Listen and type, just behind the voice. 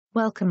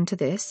Welcome to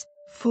this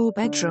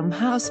 4-bedroom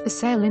house for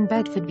sale in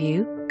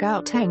Bedfordview,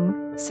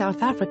 Gauteng,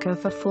 South Africa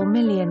for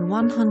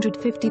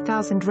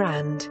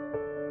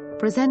R4,150,000.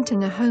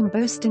 Presenting a home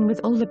boasting with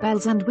all the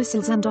bells and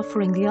whistles and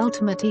offering the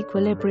ultimate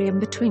equilibrium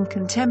between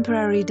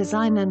contemporary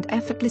design and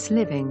effortless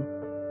living.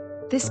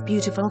 This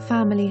beautiful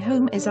family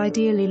home is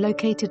ideally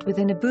located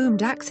within a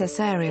boomed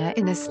access area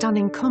in a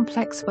stunning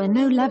complex where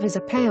no levies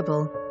are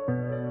payable.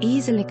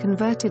 Easily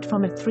converted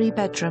from a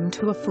 3-bedroom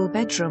to a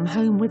 4-bedroom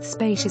home with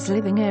spacious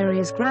living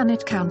areas,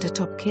 granite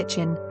countertop,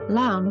 kitchen,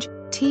 lounge,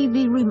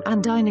 TV room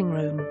and dining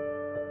room.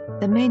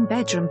 The main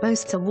bedroom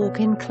boasts a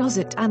walk-in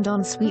closet and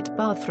ensuite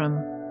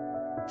bathroom.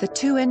 The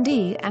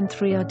 2ND and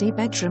 3RD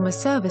bedroom are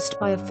serviced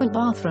by a full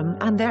bathroom,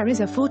 and there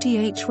is a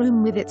 40H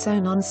room with its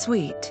own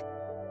ensuite.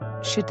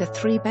 Should the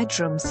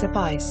 3-bedroom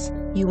suffice,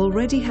 you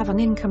already have an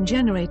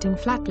income-generating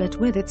flatlet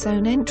with its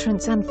own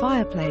entrance and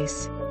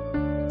fireplace.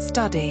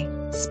 Study,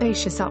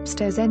 spacious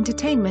upstairs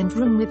entertainment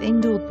room with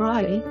indoor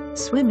braai,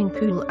 swimming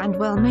pool and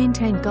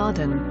well-maintained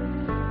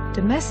garden.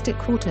 Domestic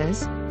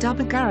quarters,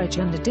 double garage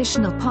and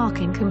additional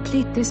parking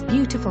complete this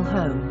beautiful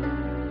home.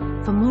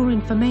 For more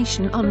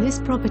information on this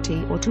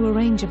property or to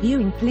arrange a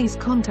viewing, please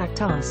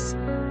contact us.